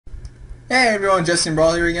Hey everyone, Justin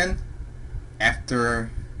Brawl here again. After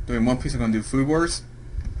doing One Piece, I'm going to do Food Wars.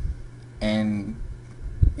 And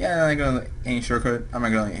yeah, I'm not going to any shortcut. I'm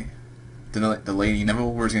not going to delay the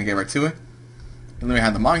inevitable. We're just going to get right to it. And then we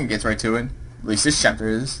have the manga gets right to it. At least this chapter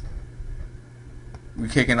is. We're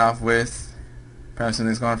kicking off with perhaps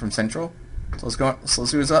something's going on from Central. So let's go. So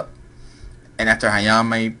let's see what's up. And after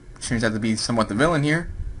Hayame turns out to be somewhat the villain here,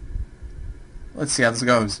 let's see how this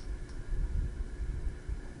goes.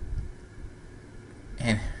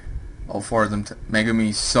 And all four of them,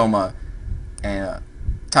 Megumi, Soma, and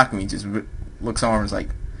Takumi, just looks over and is like,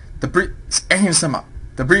 the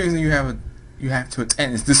briefing you have to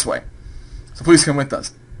attend is this way. So please come with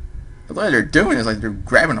us. But what they're doing is like they're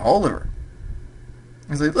grabbing a hold of her.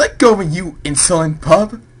 It's like, let go of me, you insolent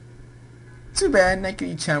pub. Too bad,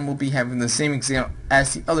 Nekiri-chan will be having the same exam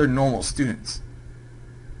as the other normal students.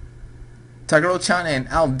 Tagoro-chan and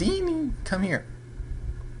Aldini, come here.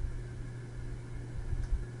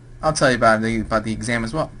 I'll tell you about the exam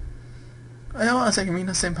as well. Hold on a second,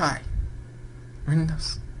 Rino-senpai.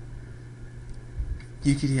 Rinos.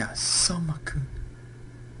 Yukiriya, Soma-kun.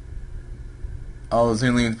 Oh, there's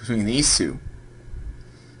only between these two.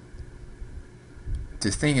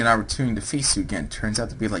 To think an opportunity to face you again turns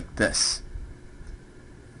out to be like this.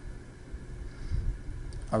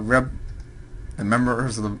 One member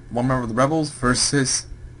of the rebels versus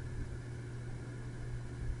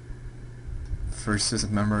a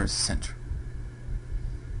member of Central.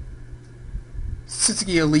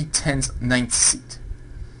 Tsutsukee Elite 10's 9th seat.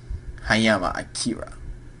 Hayama Akira.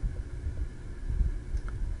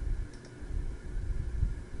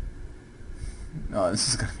 Oh, this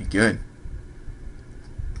is gonna be good.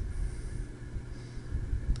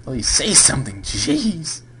 Well, you say something,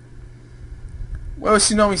 jeez. Where was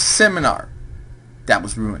Shinomi's seminar? That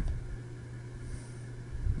was ruined.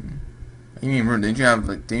 What do you mean ruined?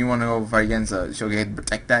 Didn't you want to go fight against Shokugeki to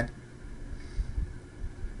protect that?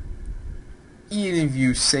 Even if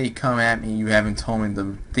you say come at me, you haven't told me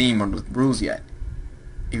the theme or the rules yet.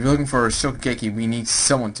 If you're looking for a Shokugeki, we need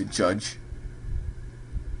someone to judge.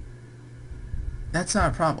 That's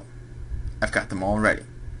not a problem. I've got them all ready.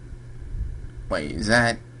 Wait, is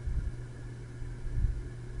that...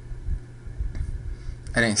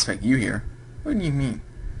 I didn't expect you here. What do you mean?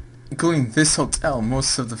 Including this hotel,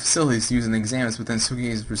 most of the facilities used in exams within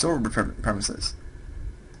Sugi's resort premises.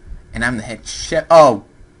 And I'm the head chef. Oh,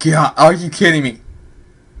 God, are you kidding me?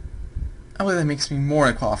 I believe that makes me more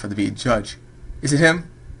than qualified to be a judge. Is it him?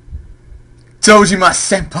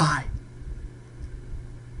 Dojima-senpai!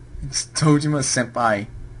 It's Dojima-senpai. I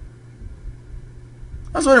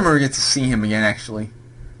was wondering if we get to see him again, actually.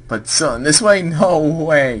 But so, in this way, no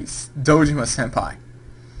way. Dojima-senpai.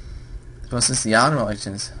 But since the autumn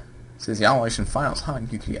elections, finals, huh,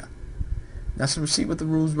 Yukiriya? Let's proceed with the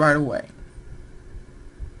rules right away.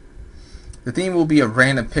 The theme will be a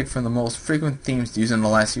random pick from the most frequent themes used in the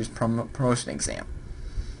last year's promotion exam.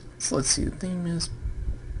 So let's see, the theme is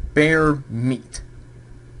bear meat.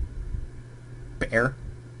 Bear?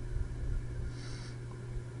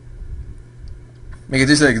 Make it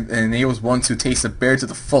just enables one to taste the bear to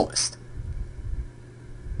the fullest.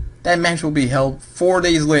 That match will be held 4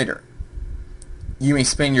 days later. You may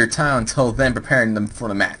spend your time until then preparing them for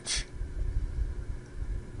the match.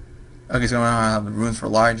 Okay, so I have the rooms for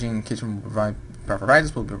lodging, kitchen will provide,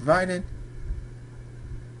 providers will be provided.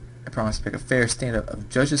 I promise to pick a fair standard of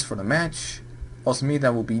judges for the match. Also, meat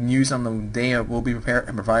that will be used on the day will be prepared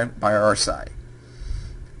and provided by our side.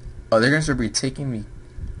 Other things are to be taken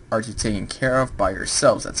care of by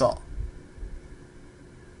yourselves, that's all.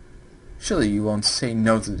 Surely you won't say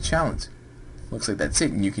no to the challenge. Looks like that's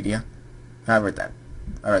it, Yukiriya. I read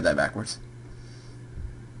that backwards.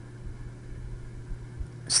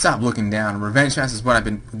 Stop looking down. Revenge match is what I've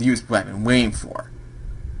been waiting for.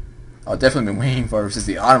 I've definitely been waiting for it since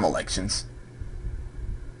the autumn elections.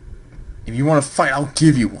 If you want to fight, I'll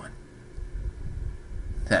give you one.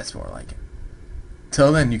 That's more like it.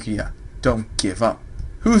 Till then, Yukiriya, don't give up.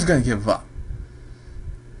 Who's gonna give up?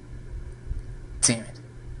 Damn it.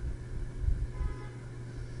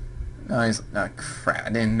 No, he's not crap. I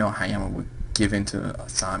didn't know Hayama would give in to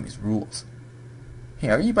Asami's rules. Hey,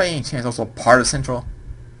 are you by any chance also part of Central?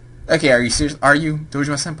 Okay, are you serious? Are you,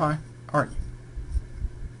 Dojima-senpai? Are you?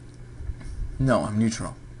 No, I'm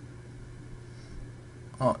neutral.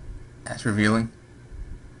 Oh, that's revealing.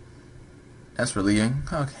 That's relieving.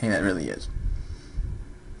 Okay, that really is.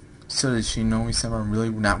 So did Shinomi-sama really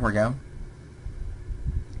not work out?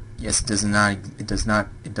 Yes, it doesn't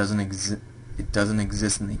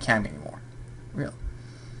exist in the academy anymore. Really?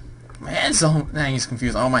 My head's so... Now he's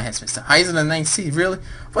confused. Oh, my head's messed up. Aizen in the 9th seat? Really?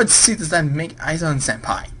 What seat does that make Aizen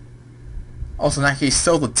senpai? Also, in that case,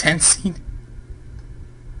 still the 10th seed.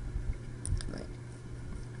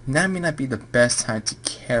 That may not be the best time to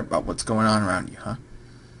care about what's going on around you, huh?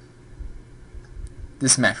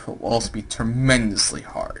 This match will also be tremendously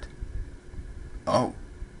hard. Oh.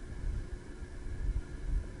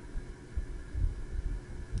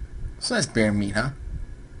 So that's bear meat, huh?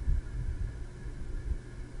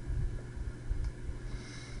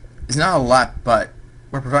 It's not a lot, but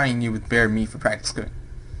we're providing you with bear meat for practice cooking.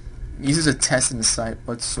 Use it as a test and decide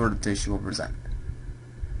what sort of dish you will present.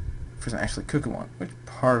 First, I'm actually cooking one. Which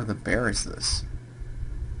part of the bear is this?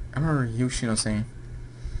 I remember Yoshino saying,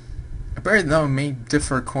 a bear, though, may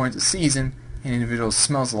differ according to season, and individual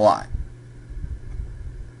smells a lot.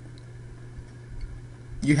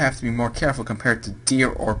 You have to be more careful compared to deer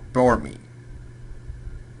or boar meat.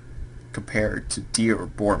 Compared to deer or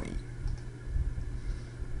boar meat.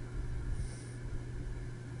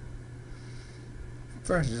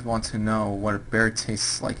 First, I just want to know what a bear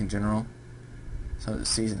tastes like in general. So the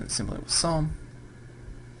season it simply with some.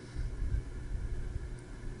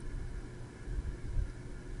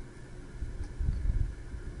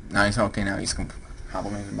 Now he's okay. Now he's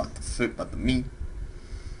complimenting about the food, about the meat.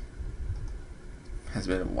 Has a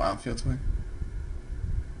bit of a wild feel to it.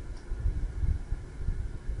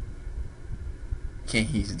 Okay,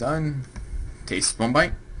 he's done. Taste one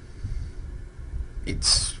bite. Its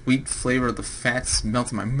sweet flavor of the fats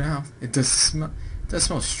melt in my mouth. It does smell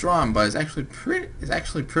strong, but it's actually pretty. It's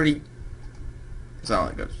not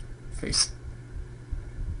like a face.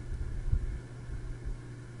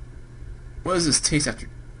 What does this taste after?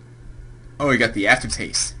 Oh, you got the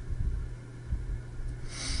aftertaste.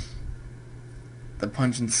 The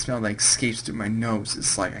pungent smell that escapes through my nose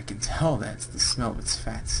is like I can tell that's the smell of its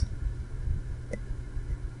fats.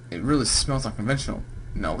 It really smells unconventional.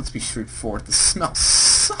 No, let's be straightforward. The smell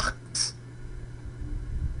sucks.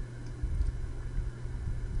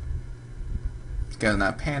 Gotta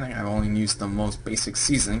not panic. I've only used the most basic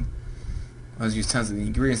seasoning. I'll use tons of the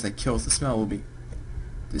ingredients that kills the smell.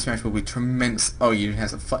 This match will be tremendous. Oh, he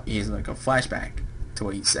has like a flashback to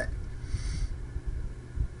what he said.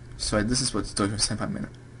 So this is what Dojo Senpai meant.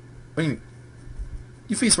 What do you mean?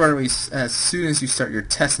 You face right away as soon as you start your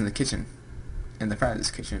test in the kitchen, in the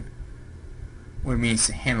practice kitchen. What it means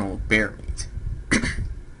to handle bear meat.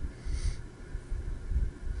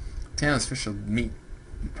 To handle special meat,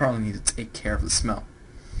 you probably need to take care of the smell.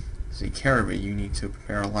 To take care of it, you need to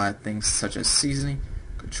prepare a lot of things such as seasoning,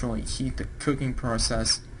 controlling heat, the cooking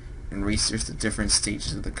process, and research the different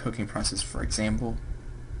stages of the cooking process. For example,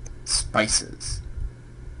 spices.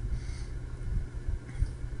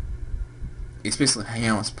 It's basically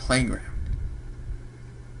Hayama's playground.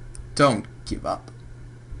 Don't give up.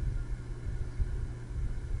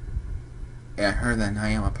 Yeah, I heard that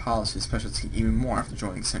Hayama polished his specialty even more after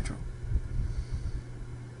joining Central.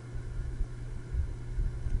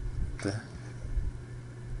 Kind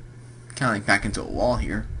of like back into a wall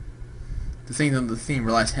here. The theme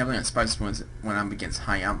relies heavily on spices when I'm against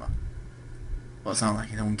Hayama. Well, it's not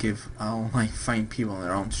like I don't like fighting people in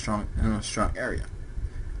their own strong area.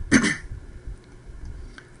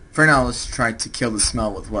 For now, let's try to kill the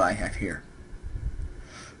smell with what I have here.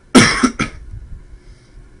 I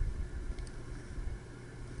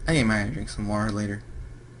think I might drink some water later.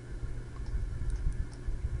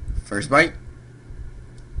 First bite.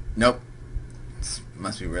 Nope. This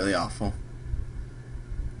must be really awful.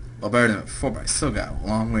 Well, better than before, but I still got a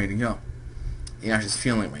long way to go. The nauseous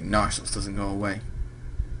feeling in my nostrils doesn't go away.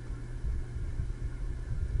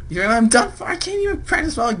 You know what I'm done for? I can't even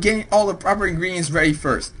practice while getting all the proper ingredients ready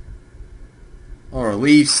first. Or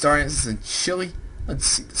leaves, starches, and chili. Let's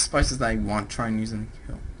see the spices that I want to try and use in the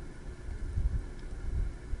kill.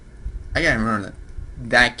 I gotta remember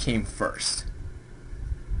that came first.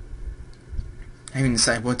 I haven't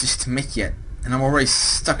decided what dish to make yet, and I'm already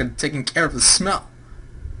stuck at taking care of the smell.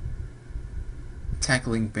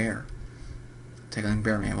 Tackling bear. Tackling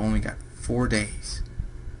bear, man, I've only got 4 days.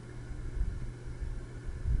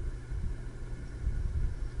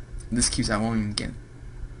 This keeps I won't even get.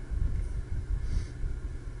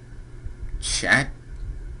 Chat?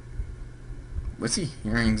 What's he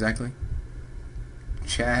hearing exactly?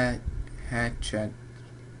 Chat. Chat.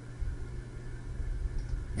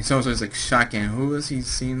 It's also like shotgun. Who is he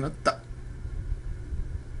seeing? What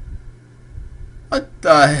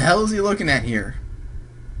the hell is he looking at here?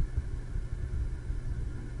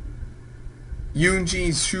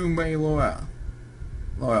 Yunji Shumei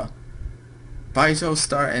Loyal. Baito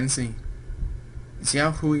Star NC.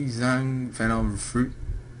 Xiao Hui Zhang Venom Fruit.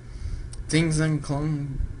 Ding Zhang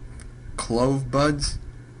Clove Buds.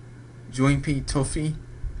 Join P Toffee.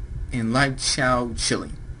 And Light Chow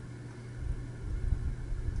Chili.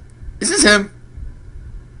 Is this him?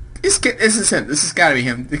 This is him. This has got to be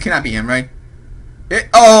him. It cannot be him, right?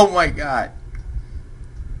 Oh my god.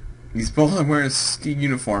 He's both wearing a ski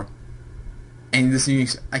uniform. And this,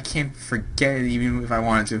 I can't forget it even if I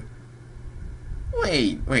wanted to.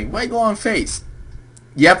 Wait, why long face?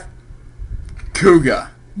 Yep. Kuga.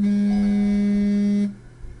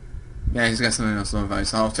 Yeah, he's got something else on advice,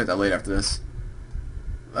 so I'll check that later after this.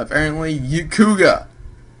 Apparently, Kuga.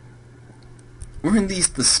 Weren't these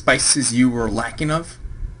the spices you were lacking of?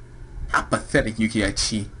 How pathetic,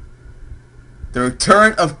 Yukiichi. The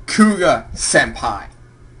return of Kuga Senpai,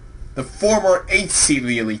 the former 8th seed of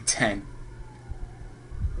the Elite 10.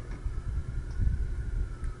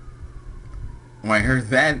 When I heard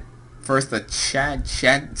that, first the Chad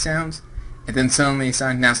sounds, and then suddenly they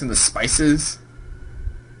started announcing the spices,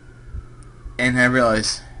 and I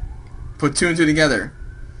realized, put 2 and 2 together.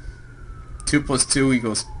 2 plus 2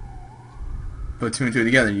 equals, put 2 and 2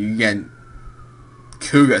 together, you get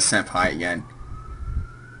Kuga Senpai again.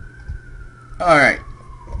 Alright.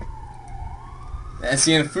 That's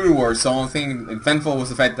the end of Food Wars, so the only thing eventful was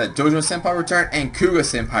the fact that Jojo Senpai returned and Kuga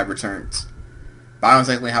Senpai returns. But I don't know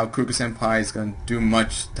exactly how Kuga Senpai is going to do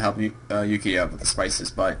much to help Yuki out with the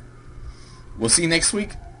spices, but we'll see you next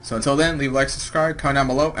week. So until then, leave a like, subscribe, comment down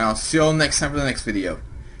below, and I'll see you all next time for the next video.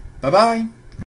 Bye-bye!